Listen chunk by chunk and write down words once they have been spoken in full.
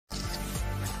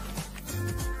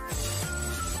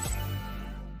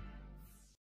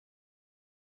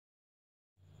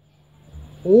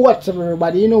What's up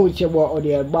everybody, you know it's your boy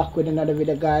Odiel back with another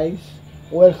video guys.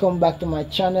 Welcome back to my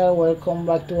channel, welcome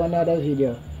back to another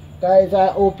video. Guys, I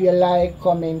hope you like,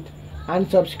 comment and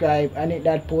subscribe and hit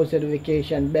that post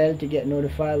notification bell to get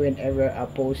notified whenever I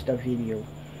post a video.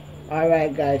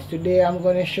 Alright guys, today I'm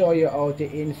going to show you how to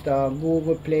install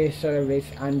Google Play Service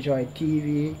Android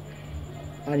TV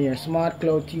on your Smart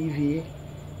Cloud TV,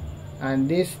 and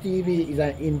this TV is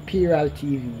an Imperial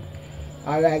TV.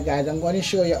 Alright guys, I'm going to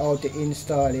show you how to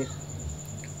install it.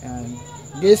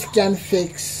 This can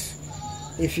fix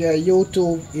if your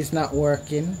YouTube is not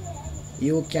working.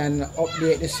 You can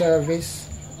update the service,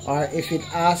 or if it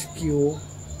asks you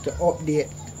to update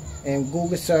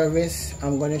Google service,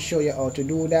 I'm going to show you how to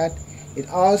do that. It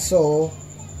also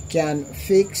can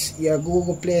fix your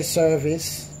Google Play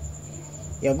service.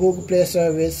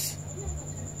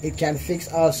 It can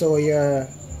fix also your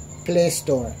Play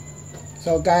Store.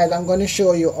 So guys, I'm going to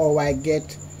show you how I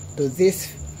get to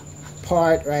this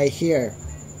part right here.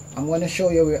 I'm going to show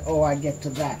you how I get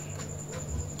to that.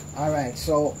 Alright,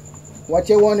 so what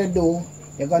you want to do,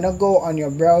 you're going to go on your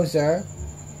browser,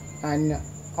 and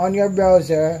on your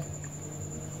browser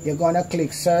you're going to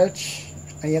click search,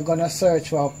 and you're going to search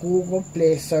for Google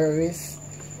Play Service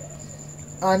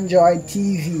Android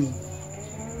TV,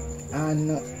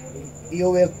 and you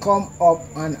will come up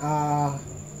on a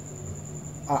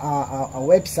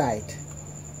website.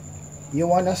 You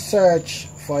want to search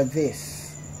for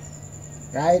this,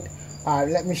 right?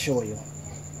 Let me show you.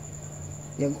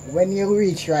 When you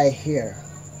reach right here,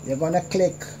 you're gonna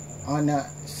click on a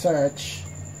search,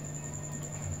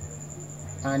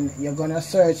 and you're gonna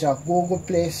search a Google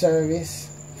Play Service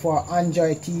for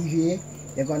Android TV.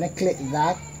 You're gonna click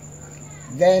that.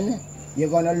 Then you're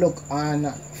gonna look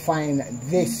and find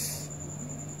this.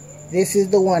 This is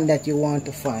the one that you want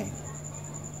to find.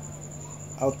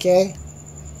 Okay,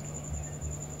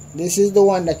 this is the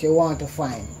one that you want to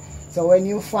find. So when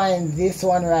you find this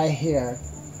one right here,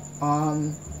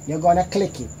 you're gonna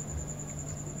click it.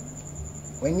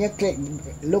 When you click,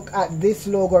 look at this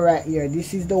logo right here.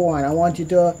 This is the one. I want you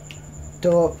to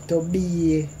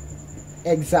be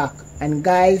exact. And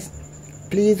guys,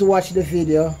 please watch the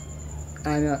video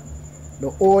and the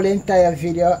whole entire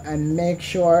video, and make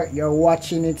sure you're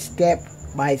watching it step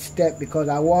by step, because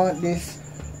I want this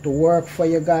to work for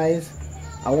you guys.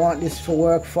 I want this to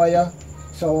work for you.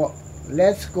 So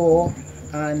let's go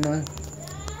and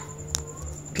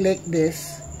click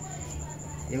this.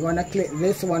 You're gonna click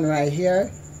this one right here.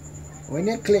 When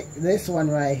you click this one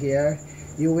right here,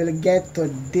 you will get to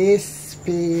this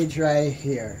page right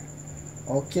here.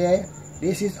 Okay,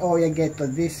 this is how you get to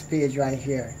this page right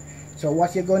here. So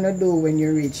what you're gonna do when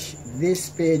you reach this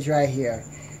page right here,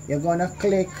 you're gonna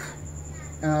click.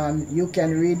 You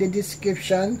can read the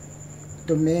description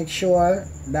to make sure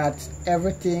that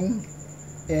everything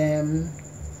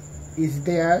is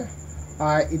there,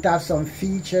 or it has some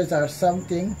features or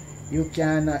something. You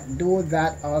can do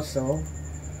that also.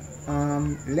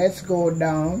 Let's go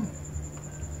down,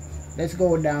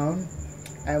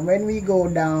 and when we go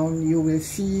down, you will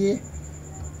see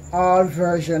all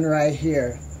version right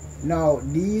here. Now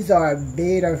these are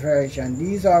beta version.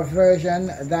 These are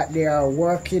version that they are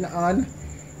working on.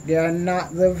 They are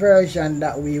not the version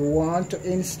that we want to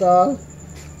install,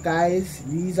 guys.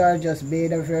 These are just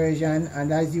beta version,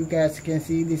 and as you guys can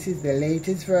see, this is the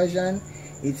latest version.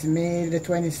 It's May the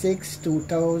 26th,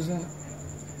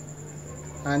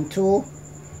 2002.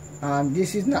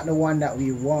 This is not the one that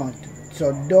we want,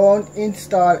 so don't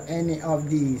install any of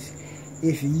these.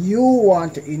 If you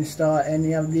want to install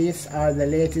any of these or the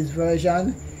latest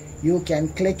version, you can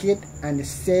click it, and the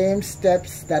same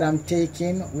steps that I'm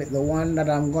taking with the one that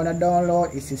I'm gonna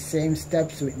download is the same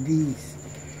steps with these.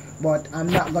 But I'm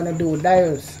not gonna do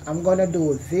those. I'm gonna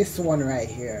do this one right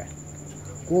here,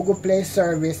 Google Play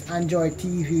Service Android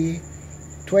TV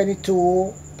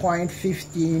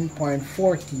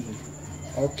 22.15.14.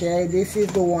 okay, this is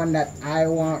the one that I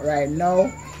want right now.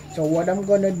 So what I'm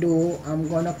gonna do, I'm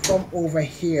gonna come over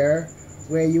here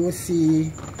where you will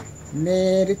see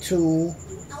May 2,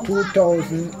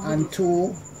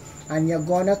 2002, and you're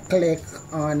gonna click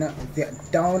on the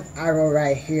down arrow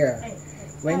right here.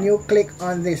 When you click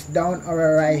on this down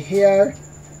arrow right here,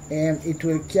 it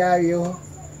will carry you.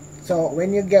 So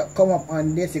when you come up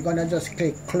on this, you're gonna just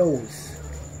click close,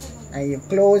 and you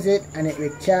close it, and it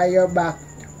will carry you back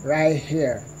right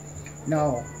here.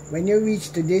 Now when you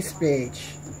reach to this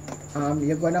page,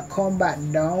 you're gonna come back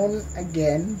down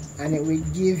again, and it will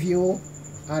give you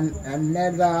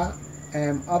another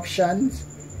options.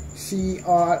 See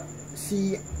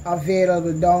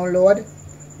available download.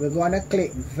 We're gonna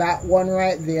click that one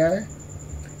right there,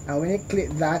 and when you click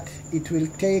that, it will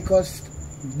take us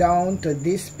down to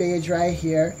this page right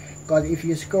here, because if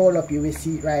you scroll up you will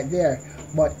see it right there,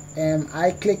 but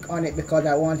I click on it because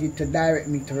I want it to direct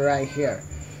me to right here.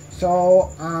 So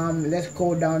let's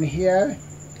go down here,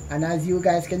 and as you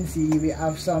guys can see, we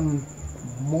have some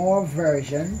more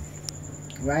version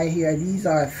right here. These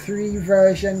are 3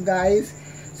 version, guys.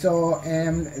 So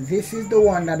this is the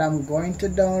one that I'm going to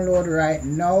download right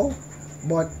now,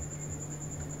 but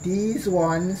these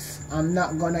ones I'm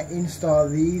not gonna install.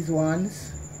 These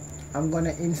ones I'm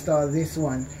gonna install this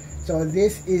one. So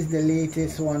this is the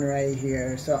latest one right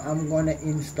here, so I'm gonna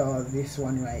install this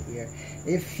one right here.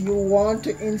 If you want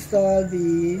to install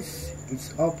these,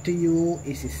 it's up to you.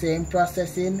 It's the same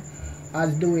processing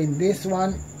as doing this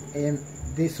one, and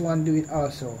this one do it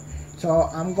also. So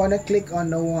I'm gonna click on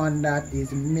the one that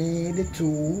is made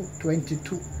to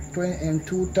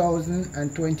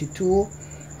 2022,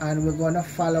 and we're gonna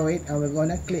follow it, and we're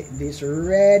gonna click this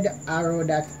red arrow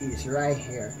that is right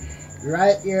here.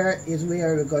 Right here is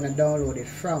where we're gonna download it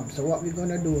from. So what we're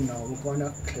gonna do now, we're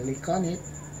gonna click on it,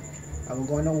 and we're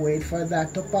gonna wait for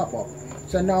that to pop up.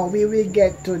 So now we will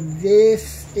get to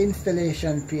this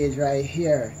installation page right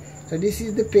here. So this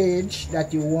is the page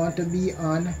that you want to be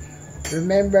on.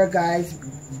 Remember, guys,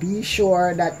 be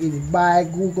sure that it's by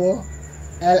Google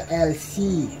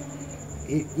LLC.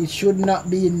 It should not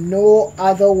be no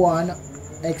other one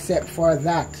except for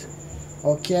that.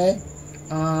 Okay,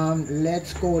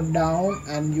 let's go down,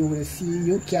 and you will see,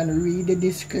 you can read the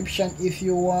description if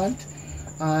you want,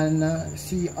 and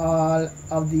see all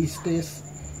of this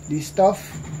stuff.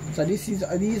 So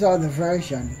these are the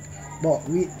version, but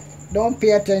we don't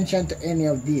pay attention to any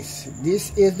of this.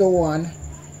 This is the one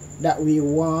that we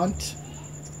want.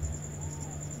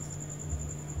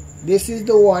 This is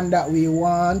the one that we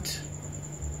want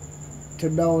to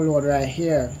download right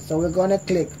here. So we're gonna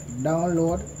click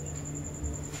download,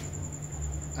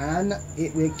 and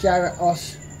it will carry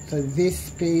us to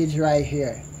this page right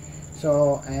here.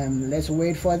 So let's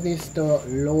wait for this to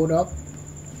load up.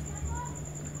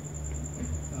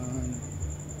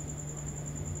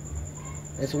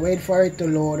 Let's wait for it to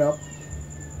load up.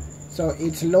 So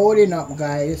it's loading up,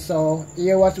 guys. So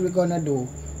here what we're gonna do,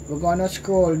 we're gonna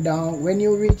scroll down. When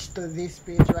you reach to this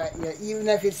page right here, even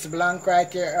if it's blank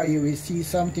right here, or you will see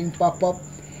something pop up,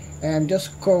 and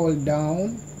just scroll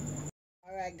down.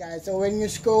 Alright, guys, so when you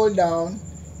scroll down,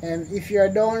 if your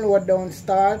download don't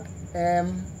start,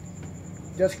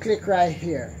 just click right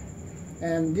here,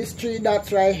 and these 3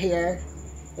 dots right here,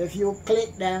 if you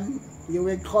click them, you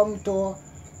will come to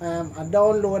a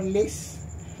download list.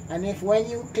 And if when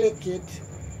you click it,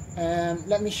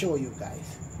 let me show you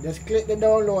guys, just click the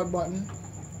download button,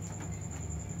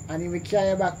 and it will carry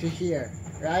you back to here,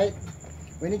 right?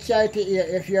 When it carry to here,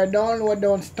 if your download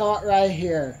don't start right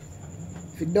here,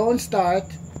 if it don't start,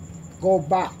 go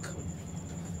back.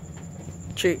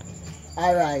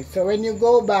 Alright, so when you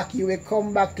go back, you will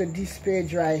come back to this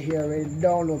page right here, where the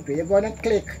download page. You're gonna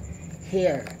click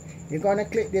here, you're gonna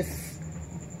click this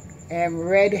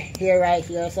red here right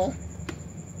here, sir.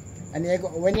 And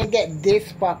when you get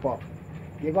this pop up,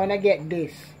 you're gonna get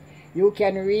this. You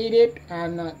can read it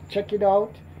and check it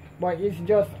out, but it's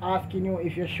just asking you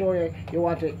if you're sure you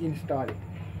want to install it.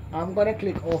 I'm gonna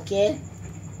click OK,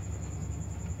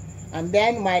 and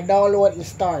then my download is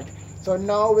start. So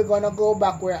now we're gonna go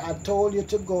back where I told you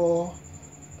to go,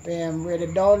 where the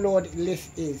download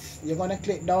list is. You're gonna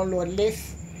click download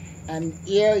list, and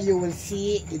here you will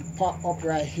see it pop up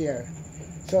right here.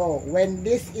 So when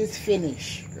this is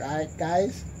finished, right,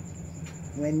 guys,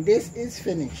 when this is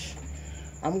finished,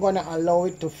 I'm gonna allow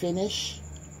it to finish.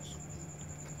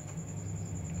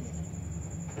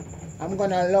 I'm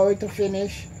gonna allow it to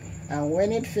finish, and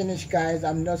when it finished, guys,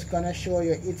 I'm just gonna show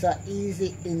you it's an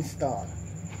easy install,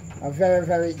 a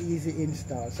very easy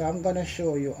install. So I'm gonna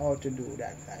show you how to do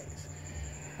that, guys,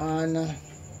 and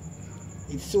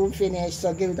it's soon finished,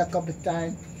 so give it a couple of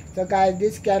time. So guys,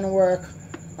 this can work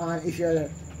on if your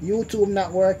YouTube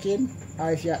not working,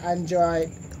 or if your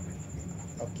Android.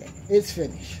 Okay, it's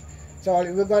finished. So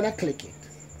we're gonna click it.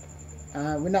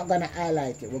 We're not gonna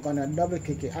highlight it, we're gonna double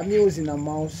click it. I'm using a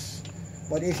mouse,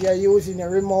 but if you're using a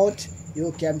remote,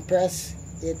 you can press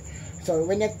it. So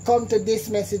when you come to this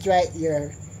message right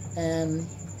here,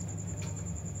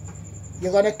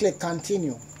 you're gonna click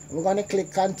continue. We're gonna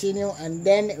click continue, and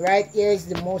then right here is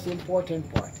the most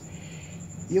important part.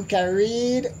 You can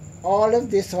read all of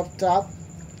this up top,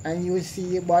 and you will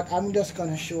see, but I'm just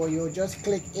gonna show you. Just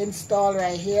click install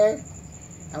right here,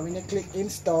 and when you click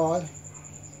install,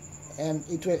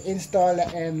 it will install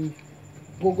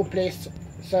Google Play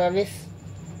service.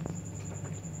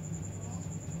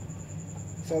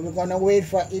 So we're gonna wait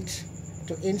for it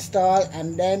to install,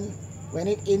 and then when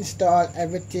it installed,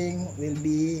 everything will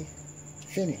be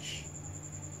finished.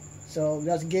 So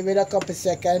just give it a couple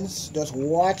seconds. Just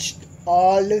watch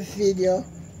all the video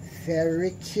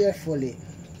very carefully.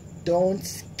 Don't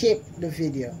skip the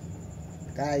video,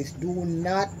 guys. Do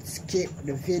not skip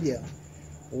the video.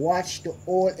 Watch the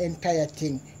whole entire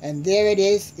thing. And there it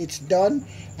is, it's done.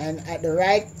 And at the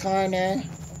right corner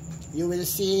you will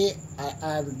see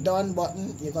a done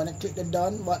button. You're gonna click the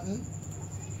done button,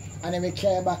 and then we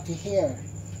carry back to here.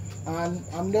 And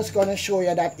I'm just gonna show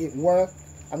you that it worked.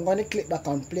 I'm gonna click back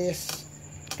on Play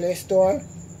Store,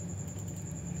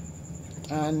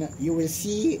 and you will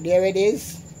see there it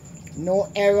is. No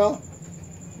error,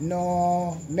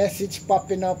 no message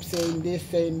popping up saying this,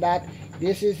 saying that.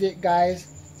 This is it, guys.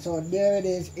 So there it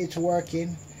is, it's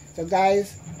working. So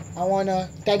guys, I wanna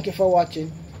thank you for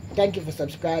watching. Thank you for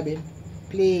subscribing.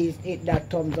 Please hit that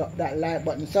thumbs up, that like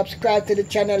button. Subscribe to the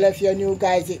channel if you're new,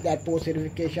 guys. Hit that post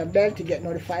notification bell to get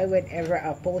notified whenever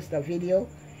I post a video.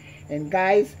 And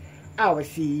guys, I will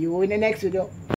see you in the next video.